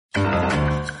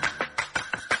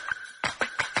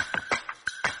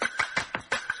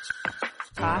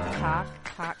Talk.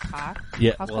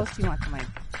 Yeah. How close do you want the mic?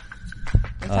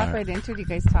 Do you talk right into it? Do you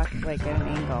guys talk like at an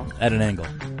angle? At an angle.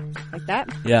 Like that?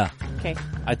 Yeah. Okay.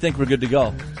 I think we're good to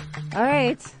go. All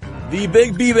right. The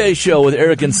Big B-Bay Show with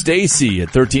Eric and Stacey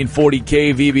at 1340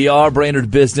 KVBR, Brainerd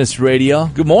Business Radio.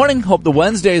 Good morning. Hope the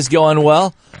Wednesday is going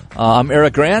well. I'm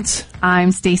Eric Grant.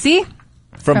 I'm Stacey.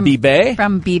 From B-Bay?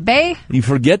 From B-Bay. You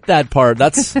forget that part.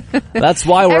 That's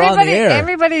why we're on the air.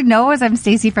 Everybody knows I'm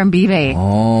Stacey from B-Bay.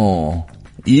 Oh.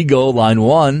 Ego, line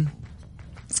 1.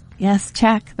 Yes,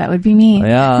 check. That would be me.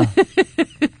 Yeah.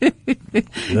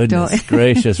 Goodness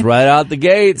gracious. Right out the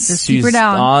gates. Just She's keep her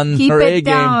down. On keep her it A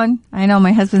down. game. I know.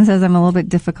 My husband says I'm a little bit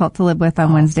difficult to live with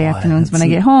on Wednesday afternoons when I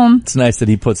get home. It's nice that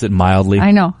he puts it mildly.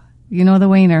 I know. You know the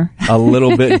Wayner. A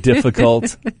little bit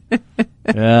difficult.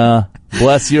 Yeah.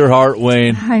 Bless your heart,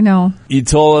 Wayne. I know. You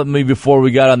told me before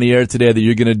we got on the air today that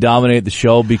you're going to dominate the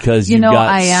show because you've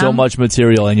got so much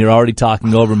material, and you're already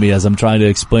talking over me as I'm trying to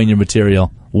explain your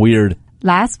material. Weird.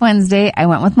 Last Wednesday, I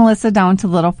went with Melissa down to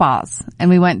Little Falls, and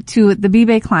we went to the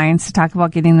B-Bay clients to talk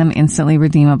about getting them instantly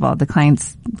redeemable. The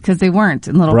clients, because they weren't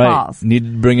in Little Falls. Need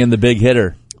to bring in the big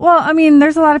hitter. Well, I mean,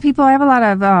 there's a lot of people. I have a lot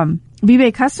of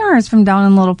B-Bay customers from down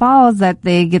in Little Falls that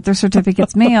they get their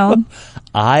certificates mailed.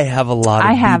 I have a lot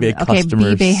of B-Bay customers.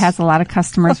 Okay, B-Bay has a lot of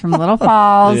customers from Little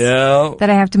Falls that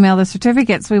I have to mail the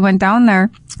certificates. We went down there,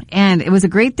 and it was a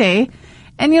great day.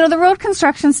 And, the road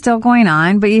construction's still going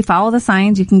on, but you follow the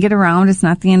signs. You can get around. It's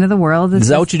not the end of the world. Is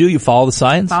that what you do? You follow the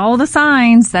signs? Follow the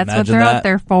signs. That's what they're out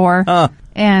there for. Huh.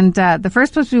 And the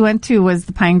first place we went to was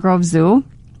the Pine Grove Zoo,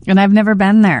 and I've never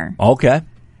been there. Okay.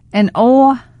 And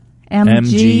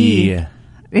OMG.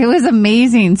 It was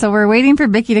amazing. So we're waiting for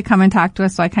Vicky to come and talk to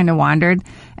us, so I kind of wandered,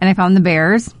 and I found the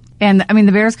bears. And,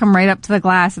 the bears come right up to the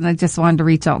glass, and I just wanted to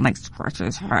reach out and, scratch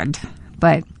his head.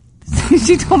 But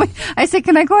she told me, I said,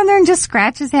 can I go in there and just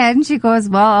scratch his head? And she goes,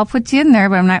 well, I'll put you in there,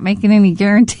 but I'm not making any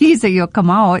guarantees that you'll come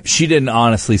out. She didn't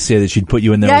honestly say that she'd put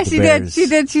you in there with the bears. Yeah, she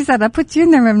did. She said, I'll put you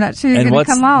in there, but I'm not sure you're going to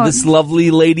come out. And what's this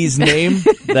lovely lady's name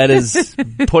that is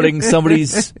putting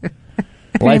somebody's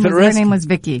life at risk? Her name was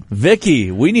Vicky.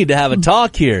 Vicky, we need to have a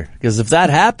talk here, because if that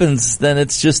happens, then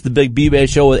it's just the Big B-Bay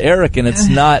Show with Eric, and it's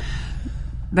not...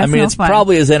 it's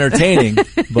probably as entertaining,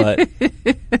 but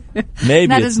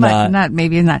maybe it's not.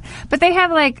 Maybe it's not. But they have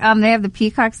they have the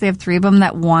peacocks. They have 3 of them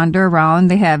that wander around.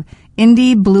 They have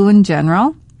Indy, Blue, and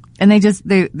General, and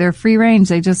they're free range.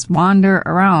 They just wander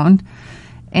around.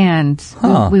 And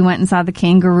we went and saw the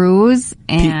kangaroos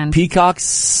and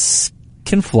peacocks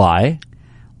can fly,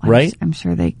 right? I'm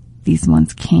sure these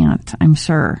ones can't. I'm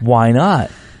sure. Why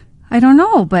not? I don't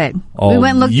know, but we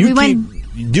went and looked.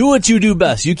 Do what you do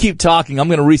best. You keep talking. I'm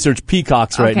going to research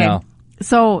peacocks right now.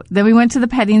 So then we went to the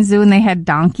petting zoo, and they had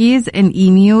donkeys and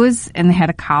emus, and they had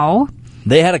a cow.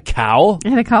 They had a cow? They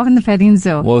had a cow in the petting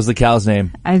zoo. What was the cow's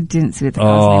name? I didn't see what the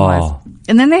cow's name was.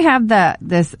 And then they have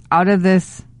this otter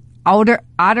this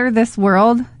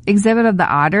world exhibit of the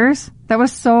otters. That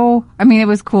was it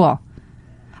was cool.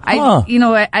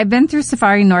 I've been through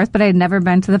Safari North, but I had never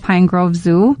been to the Pine Grove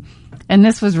Zoo, and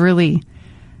this was really...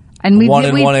 And we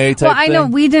 1A type I know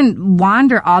we didn't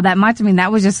wander all that much.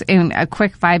 That was just in a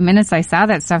quick 5 minutes. I saw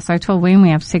that stuff, so I told Wayne we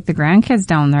have to take the grandkids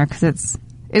down there because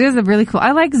it is a really cool.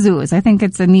 I like zoos. I think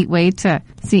it's a neat way to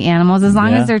see animals as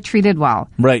long as they're treated well.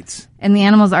 Right. And the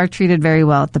animals are treated very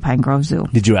well at the Pine Grove Zoo.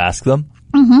 Did you ask them?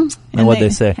 Mm-hmm. And what'd they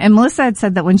say? And Melissa had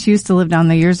said that when she used to live down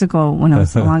there years ago, when it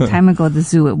was a long time ago, the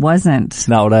zoo, it wasn't. It's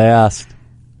not what I asked.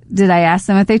 Did I ask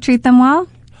them if they treat them well?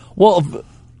 Well.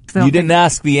 You didn't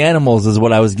ask the animals is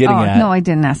what I was getting at. No, I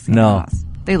didn't ask the animals.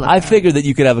 I figured that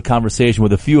you could have a conversation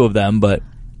with a few of them, but...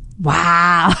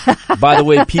 Wow. By the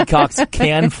way, peacocks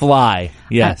can fly.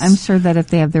 Yes. I'm sure that if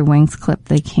they have their wings clipped,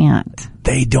 they can't.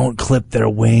 They don't clip their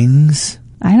wings?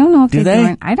 I don't know if they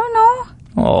do. I don't know.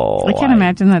 Oh. I can't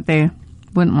imagine that they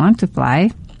wouldn't want to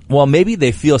fly. Well, maybe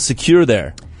they feel secure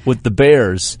there with the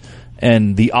bears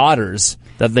and the otters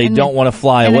that they don't want to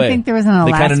fly away. I think there was an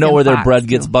Alaskan They kind of know where their bread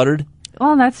gets too. buttered?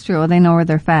 Well, that's true. They know where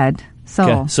they're fed.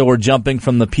 So we're jumping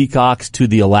from the peacocks to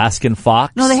the Alaskan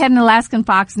fox? No, they had an Alaskan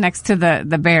fox next to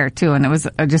the bear, too, and it was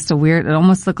just it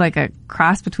almost looked like a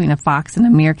cross between a fox and a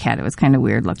meerkat. It was kind of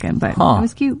weird looking, but it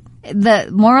was cute. The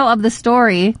moral of the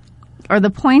story, or the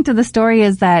point of the story,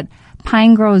 is that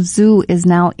Pine Grove Zoo is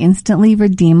now instantly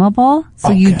redeemable,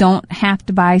 so you don't have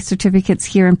to buy certificates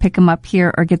here and pick them up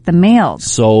here or get them mailed.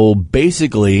 So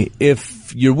basically,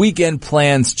 if your weekend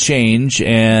plans change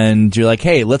and you're like,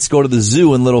 hey, let's go to the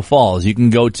zoo in Little Falls, you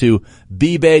can go to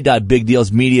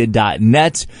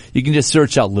bbay.bigdealsmedia.net. You can just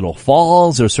search out Little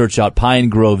Falls or search out Pine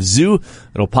Grove Zoo.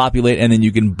 It'll populate, and then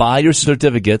you can buy your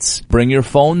certificates, bring your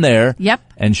phone there,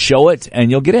 and show it,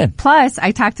 and you'll get in. Plus,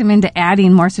 I talked them into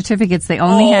adding more certificates. They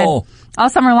only had, all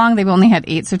summer long, they've only had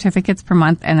 8 certificates per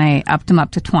month, and I upped them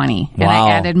up to 20. And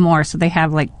I added more, so they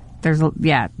have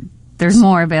there's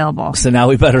more available. So now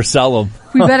we better sell them.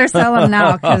 We better sell them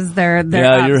now because they're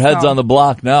up, your head's on the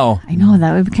block now. I know,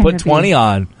 that would kind of put 20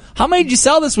 on. How many did you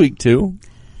sell this week, too?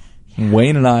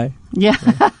 Wayne and I. Yeah.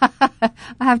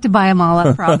 I have to buy them all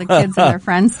up for all the kids and their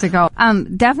friends to go.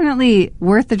 Definitely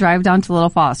worth the drive down to Little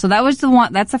Falls. So that was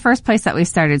that's the first place that we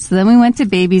started. So then we went to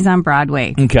Babies on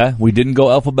Broadway. Okay. We didn't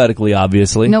go alphabetically,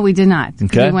 obviously. No, we did not.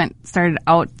 Okay. We started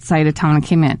outside of town and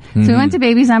came in. So we went to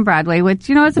Babies on Broadway, which,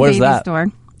 it's a Where's baby that? store.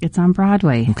 It's on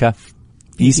Broadway. Okay.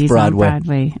 East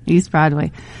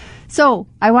Broadway. So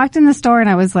I walked in the store and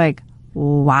I was like,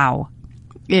 wow.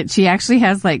 She actually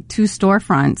has 2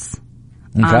 storefronts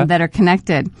that are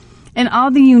connected. And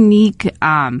all the unique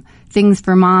things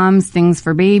for moms, things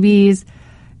for babies,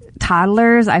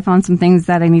 toddlers. I found some things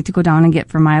that I need to go down and get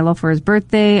for Milo for his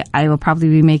birthday. I will probably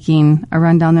be making a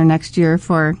run down there next year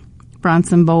for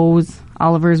Bronson Bowes,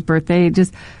 Oliver's birthday.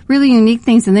 Just really unique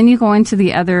things. And then you go into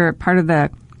the other part of the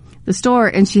store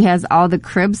and she has all the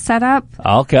cribs set up.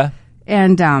 Okay.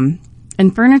 And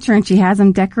furniture, and she has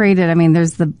them decorated. I mean,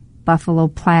 there's the buffalo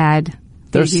plaid.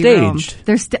 They're staged.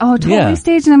 They're totally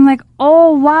staged. And I'm like,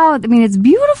 oh, wow. I mean, it's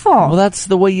beautiful. Well, that's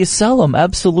the way you sell them.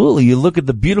 Absolutely. You look at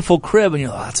the beautiful crib and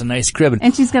you're like, oh, that's a nice crib.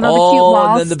 And she's got all the cute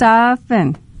wall stuff.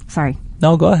 And sorry.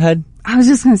 No, go ahead. I was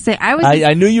just going to say,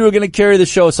 I knew you were going to carry the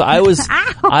show, so I was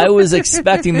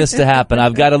expecting this to happen.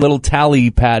 I've got a little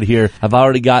tally pad here. I've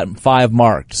already got 5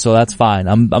 marked, so that's fine.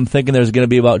 I'm thinking there's going to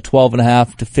be about 12 and a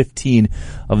half to 15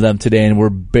 of them today, and we're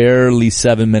barely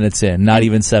 7 minutes in, not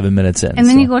even 7 minutes in. And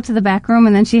then you go to the back room,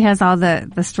 and then she has all the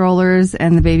strollers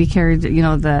and the baby carriage,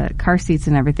 the car seats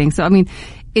and everything. So, I mean,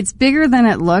 it's bigger than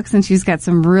it looks, and she's got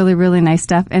some really, really nice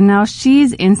stuff. And now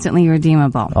she's instantly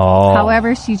redeemable. Oh.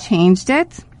 However, she changed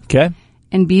it. Okay.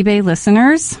 And B-Bay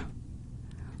listeners,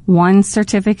 1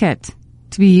 certificate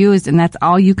to be used, and that's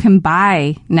all you can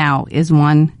buy now is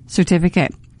 1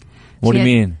 certificate. What do you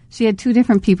mean? She had 2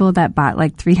 different people that bought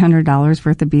 $300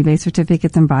 worth of B-Bay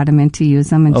certificates and brought them in to use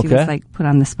them, and she was put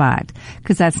on the spot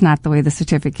because that's not the way the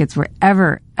certificates were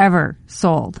ever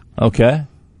sold. Okay.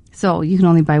 So you can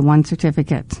only buy 1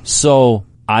 certificate. So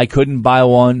I couldn't buy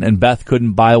one and Beth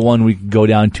couldn't buy one. We could go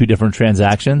down 2 different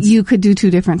transactions. You could do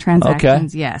 2 different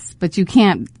transactions, yes. But you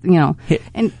can't,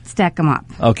 and stack them up.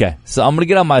 Okay. So I'm going to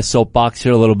get on my soapbox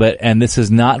here a little bit. And this is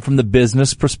not from the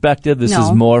business perspective. This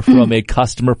is more from a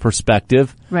customer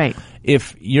perspective. Right.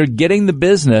 If you're getting the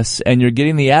business and you're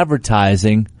getting the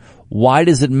advertising, why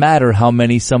does it matter how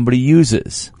many somebody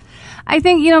uses? I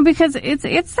think, because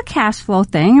it's the cash flow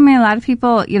thing. I mean, a lot of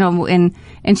people,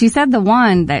 and she said the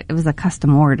one that it was a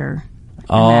custom order.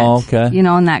 Okay.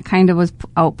 And that kind of was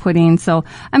outputting. So,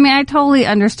 I mean, I totally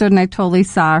understood and I totally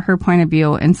saw her point of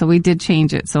view. And so we did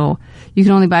change it. So you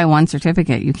can only buy 1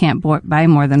 certificate. You can't buy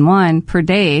more than 1 per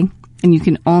day, and you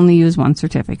can only use 1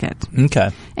 certificate. Okay.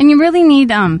 And you really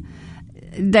need,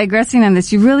 digressing on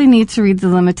this, you really need to read the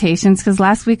limitations, because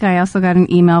last week I also got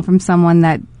an email from someone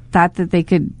that thought that they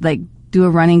could do a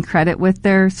running credit with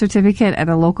their certificate at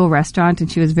a local restaurant,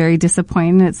 and she was very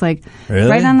disappointed. It's really?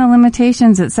 Right on the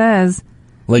limitations it says.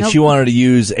 She wanted to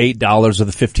use $8 with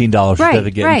a $15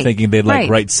 certificate and thinking they'd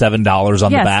write $7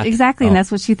 on the back. Yes, exactly, and that's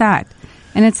what she thought.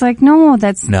 And it's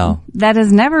that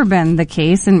has never been the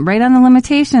case. And right on the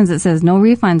limitations it says no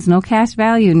refunds, no cash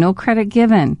value, no credit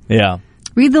given. Yeah.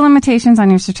 Read the limitations on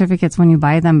your certificates when you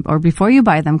buy them or before you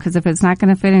buy them, because if it's not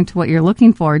going to fit into what you're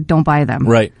looking for, don't buy them.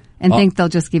 Right. And think they'll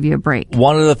just give you a break.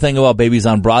 One other thing about Babies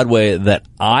on Broadway that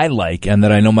I like and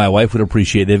that I know my wife would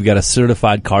appreciate, they've got a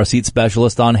certified car seat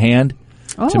specialist on hand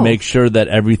to make sure that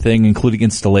everything, including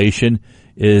installation,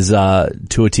 is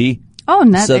to a T. Oh,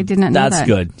 I did not know that. That's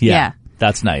good. Yeah.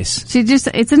 That's nice.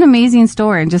 It's an amazing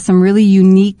store and just some really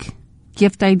unique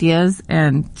gift ideas,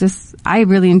 and I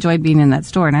really enjoyed being in that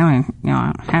store. And I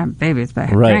don't have babies, but I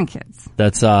have grandkids.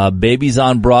 That's Babies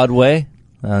on Broadway.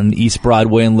 On East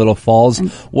Broadway in Little Falls.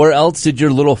 Where else did your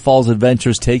Little Falls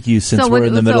adventures take you since we're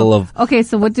in the middle of... Okay,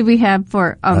 so what did we have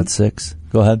for... That's 6.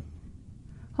 Go ahead.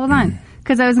 Hold on.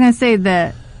 Because I was going to say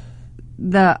the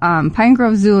Pine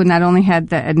Grove Zoo not only had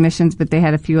the admissions, but they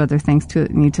had a few other things to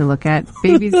need to look at.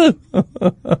 Babies...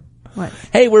 What?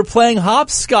 Hey, we're playing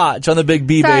hopscotch on the Big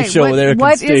B-Bay show with Eric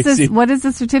and Stacey. What is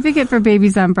the certificate for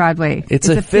Babies on Broadway? It's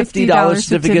a $50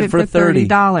 certificate for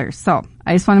 $30. So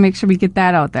I just want to make sure we get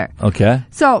that out there. Okay.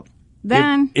 So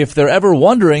then, if they're ever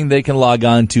wondering, they can log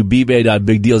on to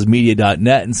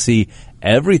bbay.bigdealsmedia.net and see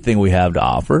everything we have to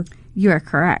offer. You are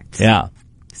correct. Yeah.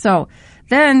 So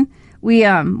then we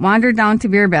wandered down to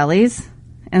Beer Bellies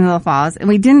in Little Falls, and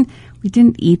we didn't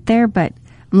eat there, but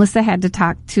Melissa had to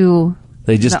talk to.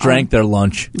 They just drank their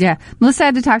lunch. Yeah. Melissa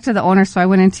had to talk to the owner, so I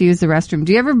went in to use the restroom.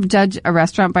 Do you ever judge a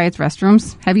restaurant by its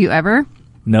restrooms? Have you ever?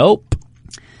 Nope.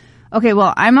 Okay,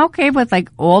 well, I'm okay with like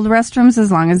old restrooms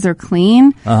as long as they're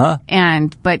clean.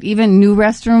 But even new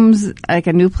restrooms, like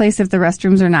a new place, if the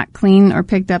restrooms are not clean or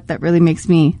picked up, that really makes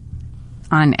me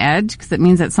on edge because it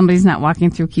means that somebody's not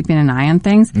walking through keeping an eye on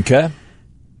things. Okay.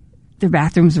 Their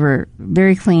bathrooms were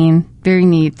very clean, very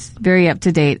neat, very up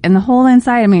to date. And the whole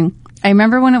inside, I mean, I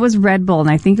remember when it was Red Bull and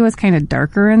I think it was kind of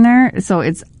darker in there. So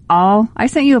it's all, I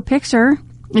sent you a picture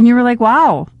and you were like,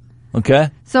 wow. Okay.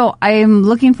 So I am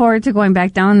looking forward to going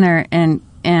back down there and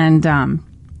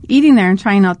eating there and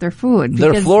trying out their food.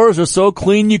 Their floors are so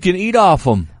clean you can eat off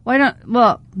them.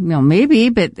 Maybe,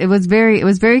 but it was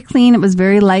very clean. It was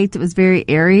very light. It was very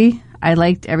airy. I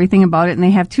liked everything about it. And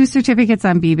they have 2 certificates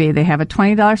on B-Bay. They have a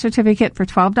 $20 certificate for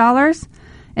 $12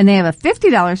 and they have a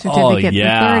 $50 certificate for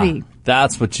 $30.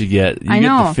 That's what you get. You I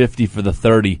know. get the 50 for the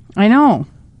 30. I know.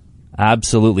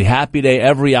 Absolutely. Happy day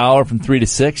every hour from 3 to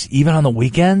 6, even on the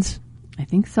weekends? I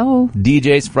think so.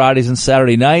 DJs Fridays and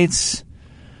Saturday nights.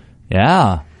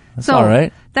 Yeah. That's all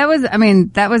right. That was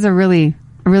a really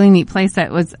neat place. I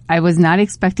was not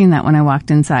expecting that when I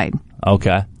walked inside.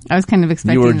 Okay. I was kind of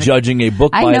expecting. You were judging a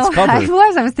book by its cover.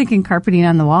 I was thinking carpeting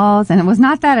on the walls, and it was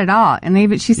not that at all.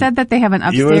 And she said that they have an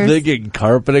upstairs. You were thinking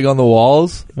carpeting on the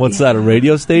walls? What's that, a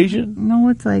radio station? No,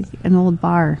 it's like an old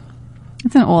bar.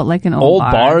 It's an old bar. Old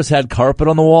bars had carpet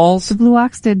on the walls? The Blue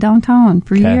Ox did downtown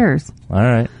for years. All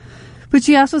right. But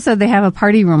she also said they have a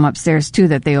party room upstairs, too,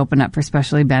 that they open up for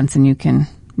special events, and you can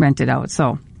rent it out.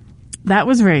 So that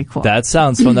was very cool. That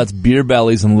sounds fun. That's Beer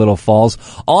Bellies in Little Falls.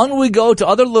 On we go to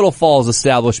other Little Falls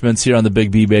establishments here on the Big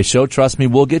B-Bay Show. Trust me,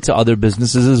 we'll get to other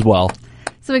businesses as well.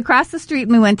 So we crossed the street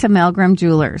and we went to Milgram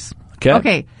Jewelers.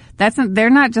 Okay. They're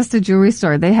not just a jewelry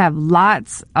store. They have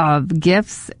lots of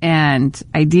gifts and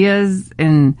ideas,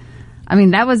 and I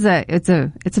mean it's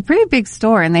a pretty big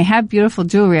store, and they have beautiful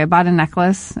jewelry. I bought a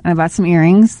necklace and I bought some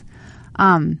earrings.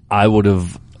 I would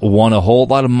have won a whole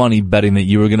lot of money betting that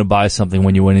you were going to buy something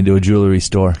when you went into a jewelry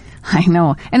store. I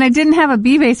know. And I didn't have a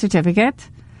B-Bay certificate.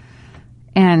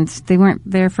 And they weren't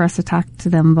there for us to talk to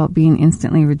them about being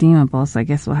instantly redeemable, so I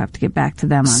guess we'll have to get back to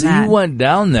them on that. So you went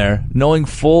down there knowing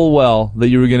full well that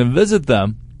you were going to visit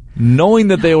them, knowing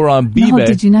that they were on B-Bay. No,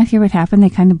 did you not hear what happened? They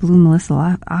kind of blew Melissa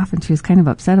off, and she was kind of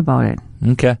upset about it.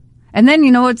 Okay. And then,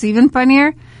 you know what's even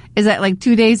funnier? Is that like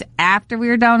 2 days after we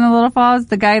were down in Little Falls,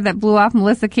 the guy that blew off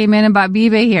Melissa came in and bought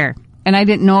B-Bay here. And I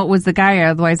didn't know it was the guy,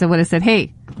 otherwise I would have said,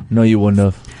 hey. No, you wouldn't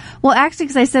have. Well, actually,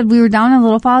 because I said we were down in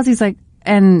Little Falls, he said,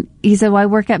 well, I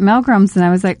work at Milgram's. And I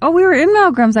was like, oh, we were in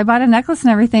Milgram's. I bought a necklace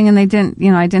and everything, and I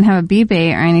didn't have a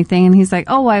B-Bay or anything. And he's like,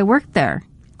 oh, well, I worked there.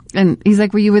 And he's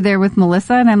like, well, you were there with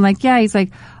Melissa? And I'm like, yeah. He's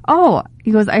like, oh,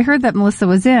 he goes, I heard that Melissa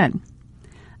was in.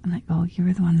 I'm like, oh, you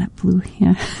were the one that blew,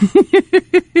 yeah.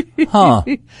 Huh.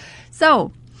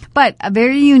 So, but a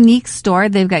very unique store.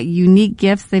 They've got unique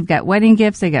gifts. They've got wedding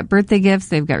gifts. They've got birthday gifts.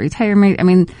 They've got retirement. I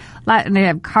mean, and they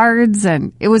have cards,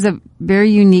 and it was a very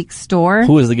unique store.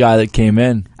 Who was the guy that came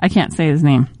in? I can't say his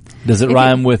name. Does it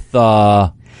rhyme with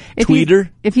Tweeter?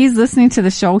 If he's listening to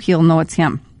the show, he'll know it's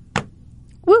him.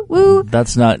 Woo woo.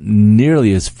 That's not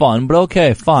nearly as fun, but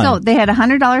okay, fine. So they had a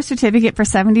 $100 certificate for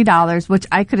 $70, which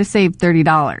I could have saved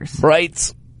 $30.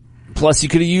 Right. Plus, you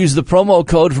could have used the promo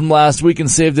code from last week and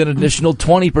saved an additional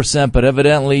 20%, but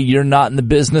evidently you're not in the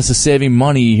business of saving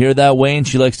money. You hear that, Wayne?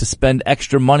 She likes to spend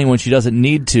extra money when she doesn't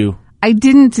need to. I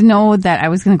didn't know that I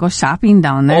was going to go shopping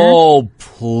down there. Oh,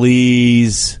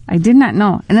 please. I did not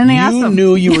know. And then You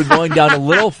knew you were going down to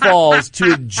Little Falls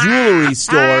to a jewelry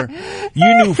store.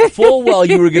 You knew full well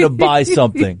you were going to buy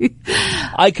something.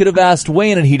 I could have asked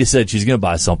Wayne and he'd have said she's going to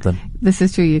buy something. This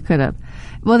is true. You could have.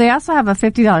 Well, they also have a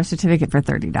 $50 certificate for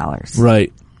 $30.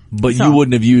 Right. But you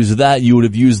wouldn't have used that. You would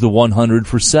have used the $100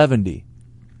 for $70.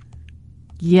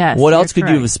 Yes. What else could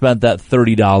you have spent that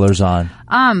 $30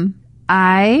 on?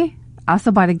 I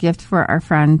also bought a gift for our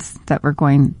friends that were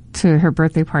going to her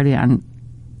birthday party on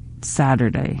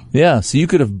Saturday. Yeah, so you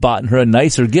could have bought her a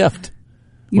nicer gift.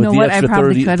 You know what? Extra I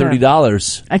probably could have.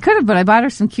 $30. I could have, but I bought her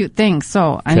some cute things.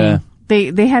 So, I mean,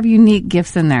 they have unique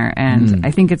gifts in there, and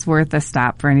I think it's worth a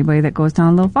stop for anybody that goes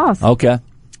down Little Falls. Okay.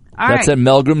 That's at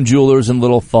Melgrim Jewelers in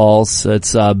Little Falls.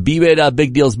 It's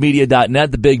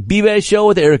bbay.bigdealsmedia.net. The Big B-Bay Show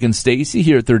with Eric and Stacey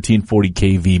here at 1340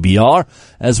 KVBR.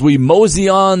 As we mosey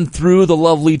on through the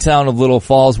lovely town of Little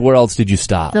Falls, where else did you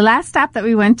stop? The last stop that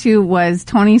we went to was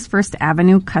Tony's First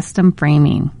Avenue Custom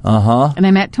Framing. Uh-huh. And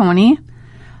I met Tony.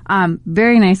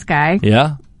 Very nice guy.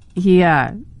 Yeah? He,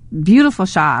 beautiful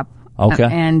shop. Okay.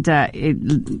 And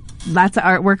lots of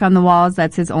artwork on the walls.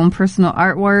 That's his own personal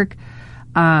artwork.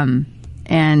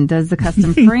 And does the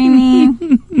custom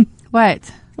framing.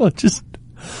 What? Well,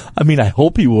 I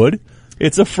hope he would.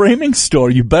 It's a framing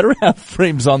store. You better have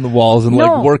frames on the walls and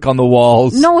work on the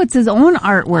walls. No, it's his own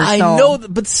artwork. I know,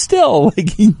 but still,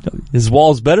 his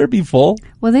walls better be full.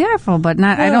 Well, they are full, but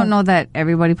not. Yeah. I don't know that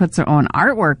everybody puts their own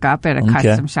artwork up at a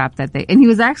custom shop and he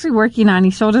was actually working on.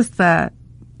 He showed us the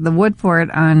wood for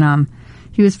it on.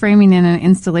 He was framing in an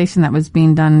installation that was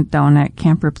being done down at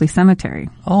Camp Ripley Cemetery.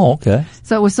 Oh, okay.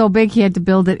 So it was so big he had to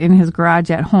build it in his garage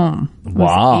at home. It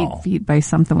wow. was 8 feet by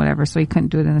something, whatever, so he couldn't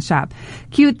do it in the shop.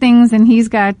 Cute things, and he's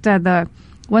got the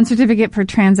one certificate per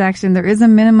transaction. There is a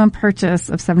minimum purchase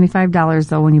of $75,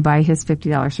 though, when you buy his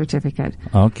 $50 certificate.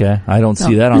 Okay. I don't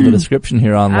see that on the description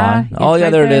here online.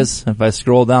 Right there it is. If I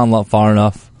scroll down far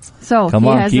enough. So Come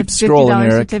on, keep scrolling,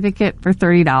 Eric. Certificate for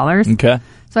 $30. Okay.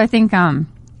 So I think,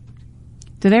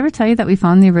 did I ever tell you that we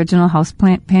found the original house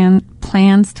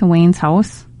plans to Wayne's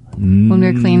house when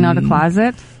we were cleaning out a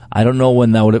closet? I don't know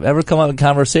when that would have ever come up in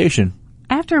conversation.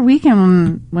 After a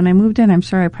weekend, when I moved in, I'm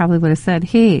sure I probably would have said,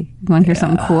 hey, you want to hear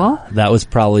something cool? That was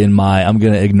probably in I'm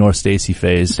going to ignore Stacey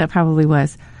phase. That probably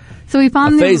was. So we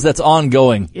found a phase that's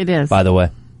ongoing. It is. By the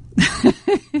way.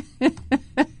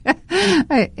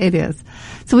 It is.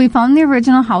 So we found the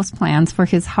original house plans for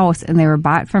his house, and they were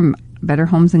bought from Better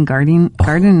Homes and Garden in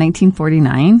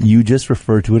 1949. You just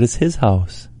refer to it as his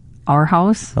house. Our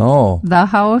house. Oh. The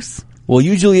house. Well,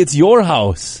 usually it's your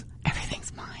house.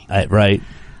 Everything's mine. Right.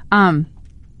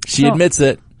 She admits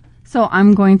it. So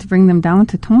I'm going to bring them down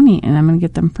to Tony, and I'm going to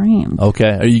get them framed.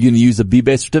 Okay. Are you going to use a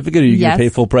B-Bay certificate, or are you going to pay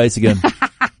full price again?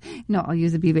 No, I'll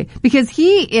use a B-Bay. Because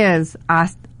he is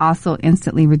also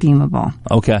instantly redeemable.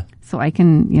 Okay. So I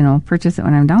can, purchase it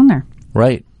when I'm down there.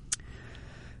 Right.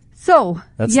 So,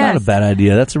 that's not a bad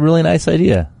idea. That's a really nice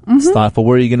idea. Mm-hmm. It's thoughtful.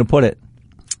 Where are you going to put it?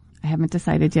 I haven't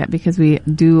decided yet because we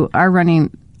are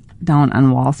running down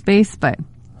on wall space, but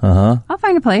I'll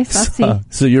find a place. Let's see.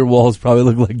 So your walls probably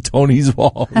look like Tony's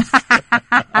walls. It's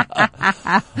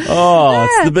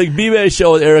the Big B-Bay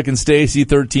Show with Eric and Stacey,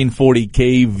 1340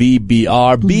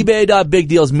 KVBR.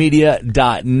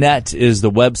 bbay.bigdealsmedia.net is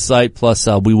the website. Plus,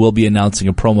 we will be announcing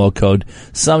a promo code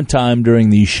sometime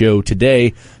during the show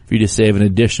today for you to save an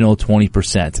additional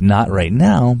 20%. Not right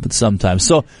now, but sometime.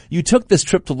 So you took this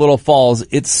trip to Little Falls.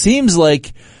 It seems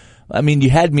like, you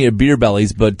had me at Beer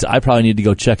Bellies, but I probably need to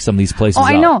go check some of these places out.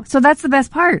 I know. So that's the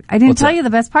best part. I didn't tell you the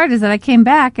best part is that I came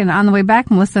back, and on the way back,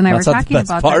 Melissa and I were talking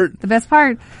about that. The best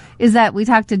part is that we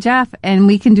talked to Jeff, and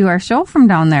we can do our show from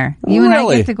down there. You and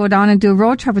I get to go down and do a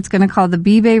road trip. It's going to call the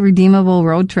B-Bay Redeemable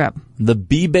Road Trip. The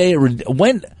B-Bay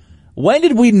When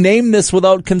did we name this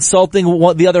without consulting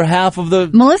the other half of the...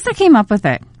 Melissa came up with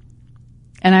it.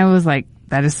 And I was like,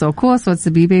 that is so cool. So it's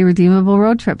the B-Bay Redeemable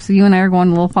Road Trip. So you and I are going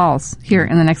to Little Falls here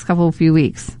in the next few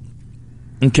weeks.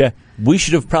 Okay. We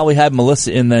should have probably had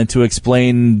Melissa in then to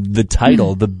explain the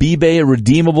title, the B-Bay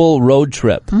Redeemable Road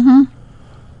Trip. Mm-hmm.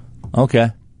 Okay.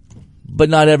 But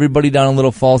not everybody down in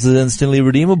Little Falls is instantly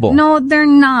redeemable. No, they're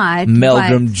not.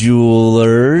 Melgrim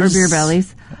Jewelers. Or Beer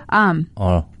Bellies. Okay.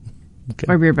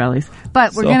 Or Beer Bellies.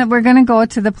 But we're gonna go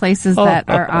to the places that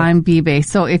are on B-Bay.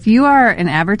 So if you are an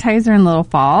advertiser in Little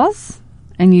Falls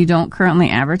and you don't currently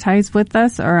advertise with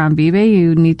us or on B-Bay,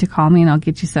 you need to call me and I'll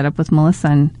get you set up with Melissa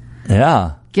and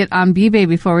get on B-Bay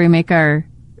before we make our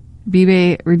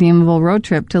B-Bay Redeemable Road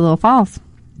Trip to Little Falls.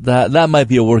 That might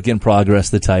be a work in progress,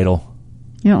 the title.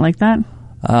 You don't like that?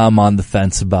 I'm on the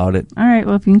fence about it. All right.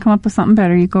 Well, if you can come up with something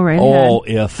better, you go right ahead.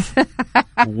 If.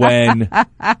 When.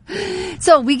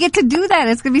 So we get to do that.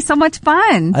 It's going to be so much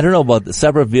fun. I don't know about the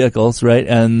separate vehicles, right?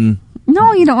 And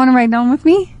no, you don't want to ride down with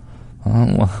me?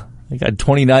 Well, I got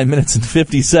 29 minutes and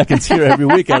 50 seconds here every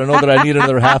week. I don't know that I need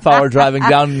another half hour driving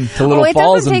down to Little Falls and back. It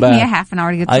doesn't take me a half an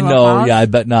hour to get to Little Falls. I know. Yeah, I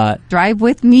bet not. Drive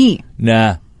with me.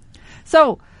 Nah.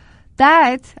 So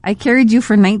I carried you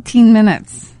for 19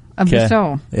 minutes. Of the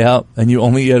show. Yeah, and you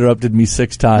only interrupted me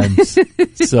 6 times.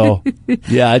 So,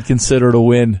 yeah, I'd consider it a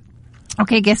win.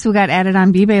 Okay, guess who got added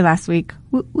on B-Bay last week?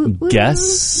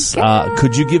 Guess?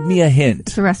 Could you give me a hint?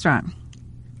 It's a restaurant.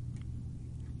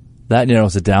 That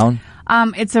narrows it down.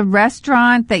 It's a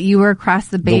restaurant that you were across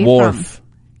the bay from. The Wharf.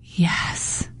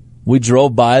 Yes. We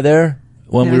drove by there.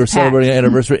 when we were celebrating an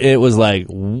anniversary, it was like,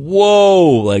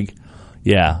 whoa, like,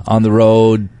 yeah, on the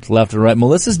road, left and right.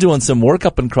 Melissa's doing some work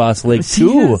up in Cross Lake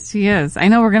too. She is. I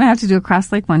know we're going to have to do a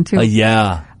Cross Lake one too.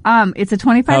 Yeah. It's a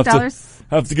 $25.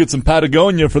 Have to get some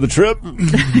Patagonia for the trip.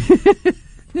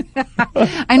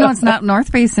 I know it's not North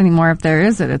Face anymore. If there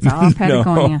is it, it's all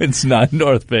Patagonia. No, it's not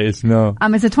North Face. No.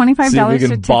 It's a $25. See if we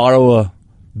can borrow a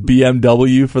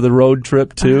BMW for the road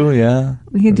trip too. Yeah,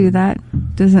 we could do that.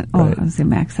 Doesn't? Oh, right. I was saying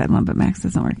Max had one, but Max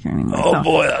doesn't work here anymore. Oh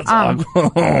boy, that's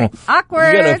awkward.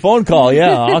 Awkward. You got a phone call.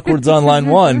 Yeah, awkward's on line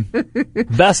 1.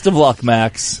 Best of luck,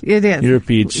 Max. It is. You're a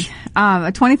peach.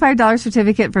 A $25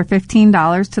 certificate for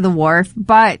 $15 to the Wharf,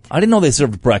 but I didn't know they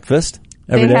served breakfast.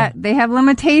 They have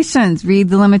limitations. Read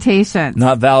the limitations.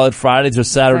 Not valid Fridays or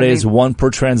Saturdays. 1 per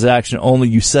transaction only.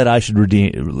 You said I should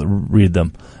read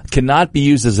them. Cannot be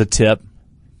used as a tip.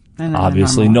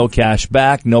 Obviously, no cash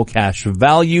back, no cash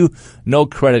value, no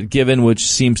credit given, which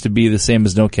seems to be the same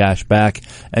as no cash back,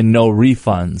 and no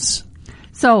refunds.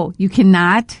 So you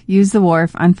cannot use the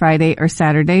Wharf on Friday or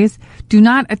Saturdays. Do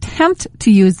not attempt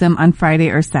to use them on Friday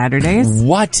or Saturdays.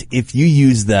 What if you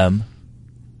use them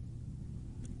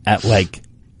at like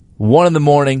 1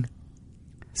 a.m,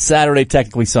 Saturday,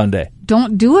 technically Sunday?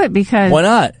 Don't do it because... Why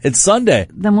not? It's Sunday.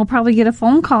 Then we'll probably get a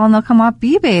phone call and they'll come off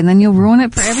B-Bay and then you'll ruin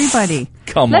it for everybody.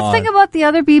 Let's think about the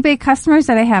other B-Bay customers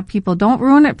that I have, people. Don't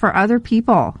ruin it for other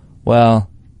people. Well,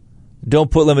 don't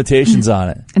put limitations on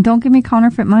it. And don't give me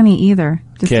counterfeit money either.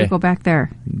 Just to go back there.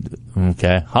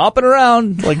 Okay. Hopping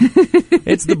around like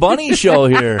it's the bunny show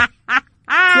here.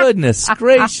 Goodness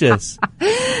gracious.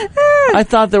 I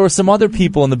thought there were some other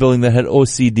people in the building that had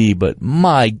OCD, but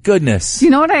my goodness. Do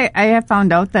you know what I have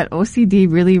found out? That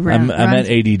OCD really runs. I meant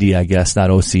ADD, I guess, not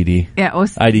OCD. Yeah,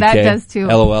 IDK, that does too.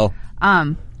 LOL.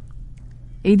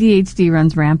 ADHD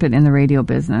runs rampant in the radio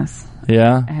business.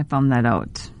 Yeah? I have found that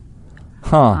out.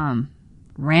 Huh.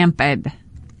 Rampant.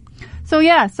 So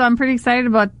I'm pretty excited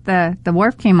about the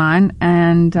Wharf came on,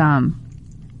 and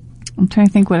I'm trying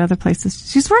to think what other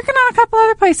places. She's working on a couple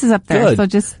other places up there. Good. So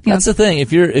just that's the thing.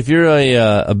 If you're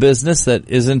a business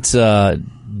that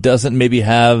doesn't maybe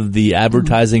have the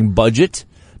advertising budget,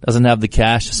 doesn't have the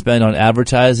cash to spend on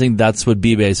advertising, that's what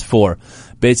B-Bay's for.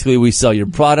 Basically, we sell your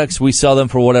products. We sell them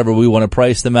for whatever we want to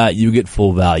price them at. You get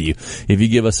full value. If you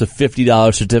give us a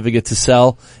 $50 certificate to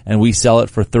sell and we sell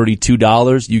it for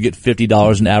 $32, you get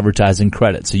 $50 in advertising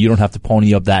credit. So you don't have to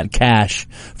pony up that cash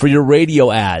for your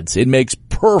radio ads. It makes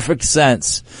perfect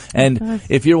sense. And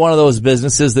if you're one of those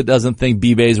businesses that doesn't think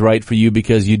B-Bay's right for you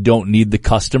because you don't need the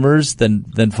customers,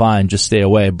 then fine, just stay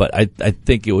away. But I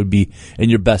think it would be in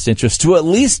your best interest to at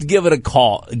least give it a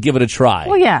call, give it a try.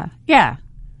 Well, yeah.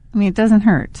 I mean, it doesn't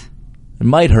hurt. It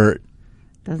might hurt.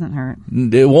 Doesn't hurt.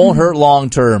 It won't hurt long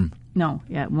term. No,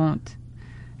 it won't.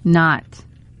 Not.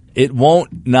 It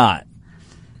won't not.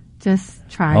 Just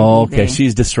try. Oh, okay,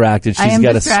 she's distracted. She's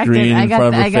got a screen in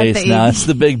front of her face now. It's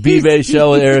the Big B-Bay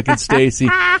Show with Eric and Stacey.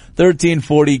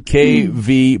 1340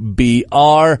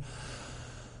 KVBR.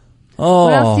 Oh.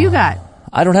 What else you got?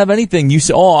 I don't have anything. You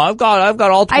said, I've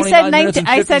got all 29 minutes and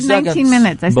 50 I said 19 seconds.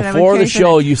 Minutes. I said Before the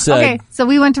show, you said. Okay, so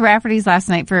we went to Rafferty's last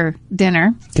night for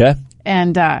dinner. Okay.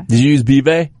 And, did you use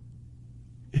B-Bay?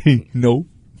 No.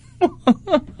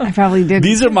 I probably did.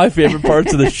 These are my favorite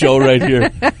parts of the show right here.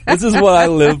 This is what I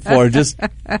live for. Just.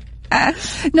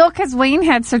 No, because Wayne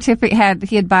had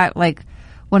he had bought like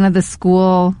one of the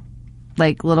school,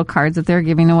 like little cards that they're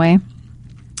giving away.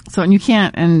 So, and you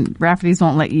can't, and Rafferty's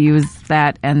won't let you use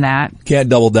that and that. Can't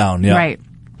double down, yeah. Right.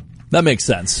 That makes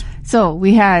sense. So,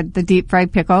 we had the deep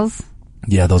fried pickles.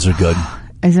 Yeah, those are good.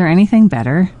 Is there anything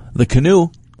better? The canoe,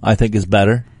 I think, is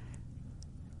better.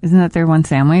 Isn't that their one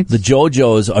sandwich? The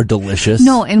JoJo's are delicious.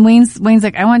 No, and Wayne's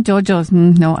like, I want JoJo's.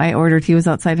 No, I ordered. He was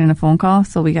outside in a phone call,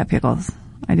 so we got pickles.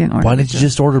 I didn't order. Why didn't you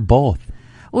just order both?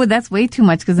 Oh, that's way too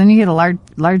much, because then you get a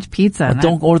large pizza.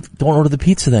 Don't order the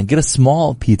pizza then. Get a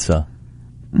small pizza.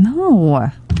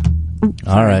 No.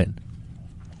 All right.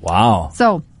 Wow.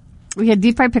 So, we had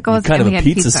deep fried pickles. You're kind of a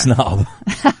pizza snob.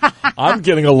 I'm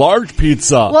getting a large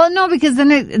pizza. Well, no, because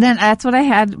then that's what I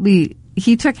had.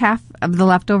 He took half of the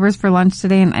leftovers for lunch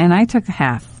today, and I took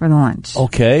half for the lunch.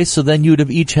 Okay, so then you would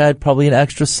have each had probably an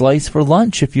extra slice for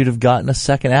lunch if you'd have gotten a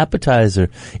second appetizer.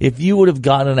 If you would have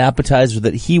gotten an appetizer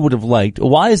that he would have liked,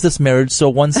 why is this marriage so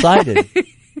one-sided?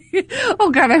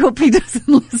 Oh, God, I hope he doesn't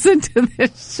listen to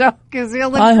this show, because he'll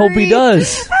agree. I hope he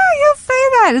does. He'll say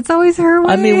that. It's always her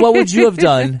way. I mean, what would you have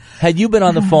done had you been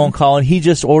on the phone call and he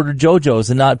just ordered JoJo's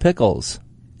and not pickles?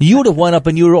 You would have went up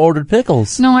and you would have ordered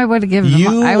pickles. No, I would have given him.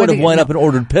 You would have went up and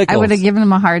ordered pickles. I would have given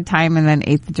him a hard time and then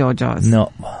ate the JoJo's.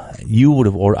 No, you would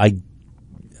have ordered.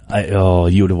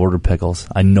 You would have ordered pickles.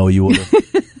 I know you would have.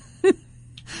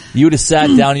 You would have sat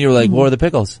down and you were like, where are the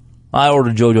pickles? I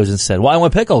ordered JoJo's instead. Well, I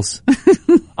want pickles.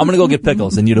 I'm going to go get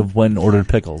pickles. And you'd have went and ordered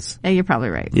pickles. Yeah, you're probably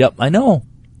right. Yep, I know.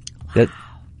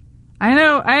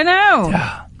 I know.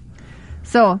 Yeah.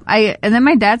 So and then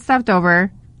my dad stopped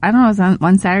over. I don't know, it was on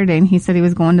one Saturday, and he said he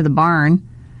was going to the barn.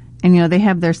 And, they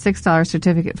have their $6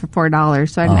 certificate for $4.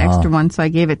 So I had an extra one, so I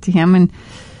gave it to him. And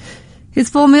his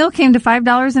full meal came to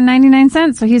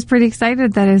 $5.99. So he's pretty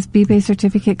excited that his B-Bay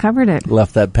certificate covered it.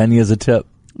 Left that penny as a tip.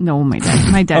 No,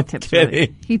 my dad tips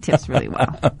he tips really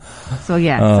well. So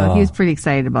so he was pretty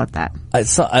excited about that.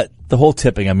 The whole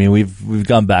tipping, I mean, we've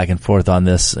gone back and forth on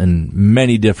this in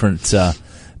many different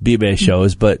B-Bay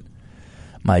shows, but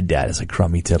my dad is a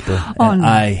crummy tipper. And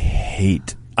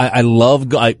I love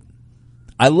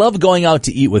going out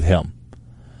to eat with him.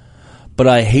 But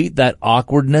I hate that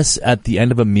awkwardness at the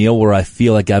end of a meal where I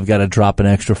feel like I've got to drop an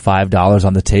extra $5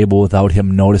 on the table without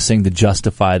him noticing to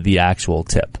justify the actual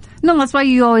tip. No, that's why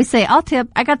you always say, I'll tip.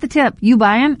 I got the tip. You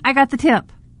buying? I got the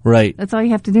tip. Right. That's all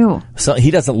you have to do. So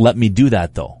he doesn't let me do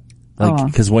that though.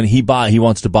 Because when he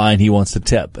wants to buy and he wants to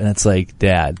tip. And it's like,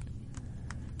 Dad,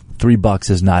 $3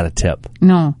 is not a tip.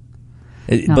 No.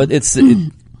 But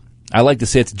I like to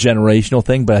say it's a generational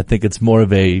thing, but I think it's more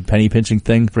of a penny pinching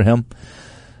thing for him.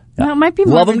 No, it might be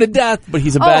more love him to death, but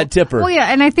he's a bad tipper. Well, yeah,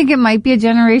 and I think it might be a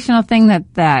generational thing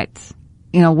that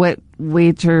what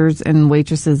waiters and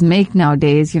waitresses make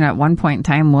nowadays, at one point in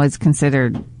time was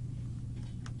considered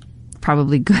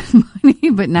probably good money,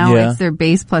 but now it's their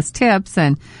base plus tips,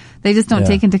 and they just don't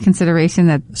take into consideration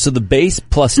that. So the base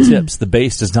plus tips, the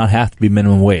base does not have to be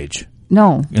minimum wage.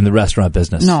 No. In the restaurant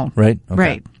business. No. Right? Okay.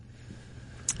 Right.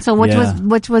 So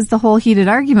which was the whole heated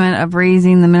argument of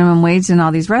raising the minimum wage in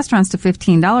all these restaurants to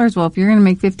 $15. Well, if you're going to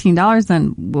make $15,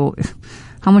 then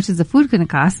how much is the food going to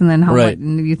cost? And then much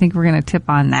do you think we're going to tip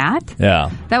on that? Yeah.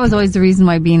 That was always the reason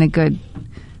why leaving a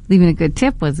good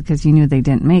tip was because you knew they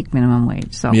didn't make minimum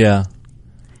wage. So yeah.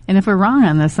 And if we're wrong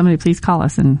on this, somebody please call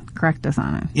us and correct us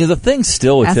on it. Yeah, the thing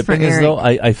still with tipping is though,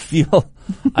 I feel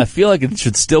like it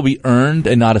should still be earned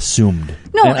and not assumed.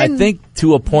 No, and I think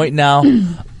to a point now,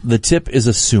 the tip is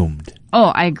assumed. Oh,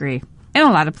 I agree. In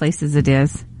a lot of places it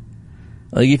is.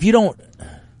 Like if you don't,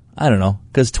 I don't know,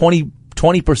 because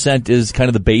 20% is kind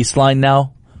of the baseline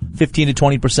now. 15 to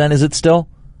 20%, is it still?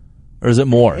 Or is it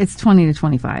more? It's 20 to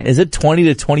 25. Is it 20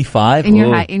 to 25? In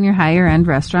your higher end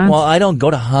restaurants? Well, I don't go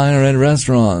to higher end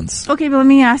restaurants. Okay, but let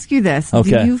me ask you this.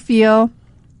 Okay. Do you feel,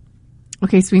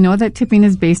 so we know that tipping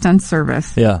is based on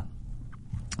service. Yeah.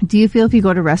 Do you feel if you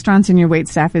go to restaurants and your wait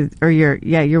staff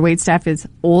your wait staff is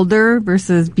older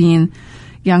versus being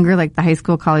younger, like the high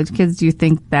school, college kids, do you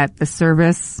think that the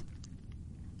service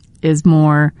is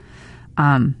more,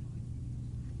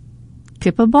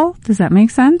 tippable? Does that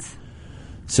make sense?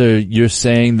 So you're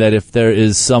saying that if there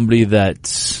is somebody that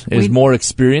is more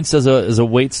experienced as a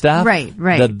wait staff, right?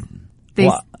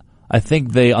 I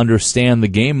think they understand the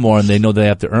game more and they know they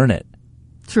have to earn it.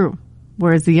 True.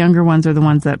 Whereas the younger ones are the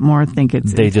ones that more think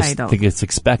it's they entitled. Just think it's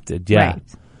expected. Yeah. Right.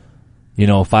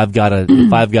 If I've got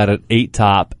an 8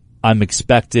 top, I'm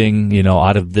expecting,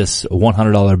 out of this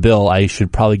 $100 bill, I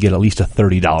should probably get at least a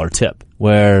 $30 tip.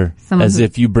 Where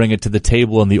if you bring it to the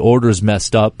table and the order's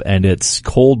messed up and it's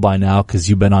cold by now because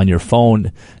you've been on your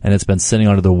phone and it's been sitting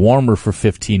under the warmer for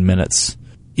 15 minutes,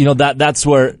 that's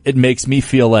where it makes me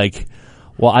feel like,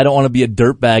 well, I don't want to be a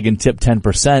dirtbag and tip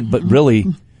 10%, but really,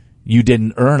 you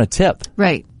didn't earn a tip.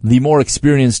 Right. The more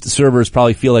experienced servers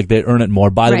probably feel like they earn it more.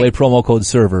 By the way, promo code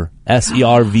SERVER.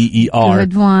 SERVER.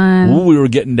 Good one. Ooh, we were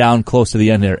getting down close to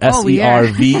the end there.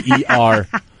 SERVER.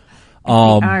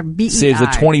 Saves a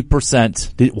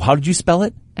 20%. How did you spell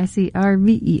it?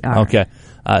 SERVER. Okay.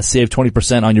 Save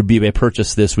 20% on your B-Bay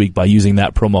purchase this week by using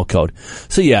that promo code.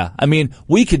 So yeah, I mean,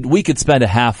 we could spend a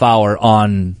half hour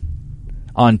on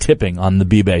tipping on the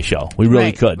B-Bay show. We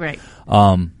really could. Right.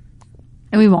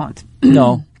 And we won't.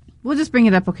 No. We'll just bring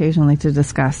it up occasionally to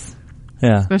discuss.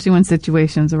 Yeah. Especially when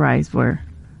situations arise where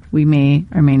we may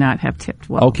or may not have tipped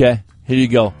well. Okay. Here you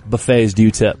go. Buffets, do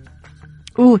you tip?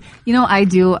 Ooh, I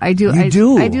do. You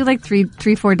do? I do like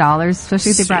 $3-4,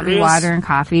 especially if they brought me water and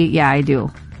coffee. Yeah, I do.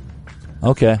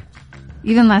 Okay.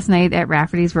 Even last night at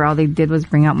Rafferty's where all they did was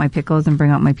bring out my pickles and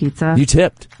bring out my pizza. You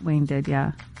tipped? Wayne did,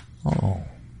 yeah. Oh.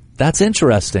 That's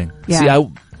interesting. Yeah.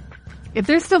 See, if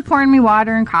they're still pouring me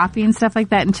water and coffee and stuff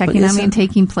like that and checking on me and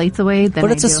taking plates away, then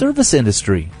But it's a service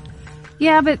industry.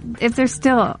 Yeah, but if they're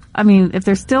still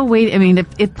waiting,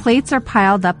 if plates are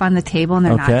piled up on the table and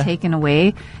they're not taken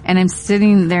away and I'm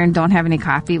sitting there and don't have any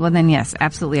coffee, well then yes,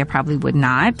 absolutely I probably would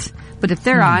not. But if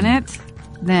they're on it,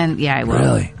 then yeah, I will.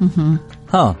 Really? Mm-hmm.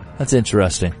 Huh. That's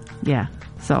interesting. Yeah.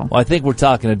 So I think we're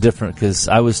talking a different, because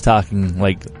I was talking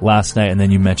like last night, and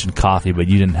then you mentioned coffee, but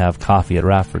you didn't have coffee at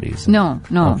Rafferty's. No.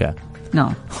 Okay.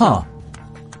 No. Huh.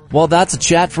 Well, that's a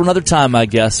chat for another time, I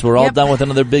guess. We're all done with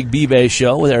another Big B-Bay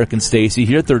show with Eric and Stacey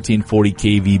here, 1340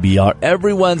 KVBR.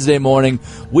 Every Wednesday morning.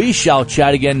 We shall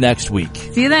chat again next week.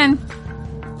 See you then.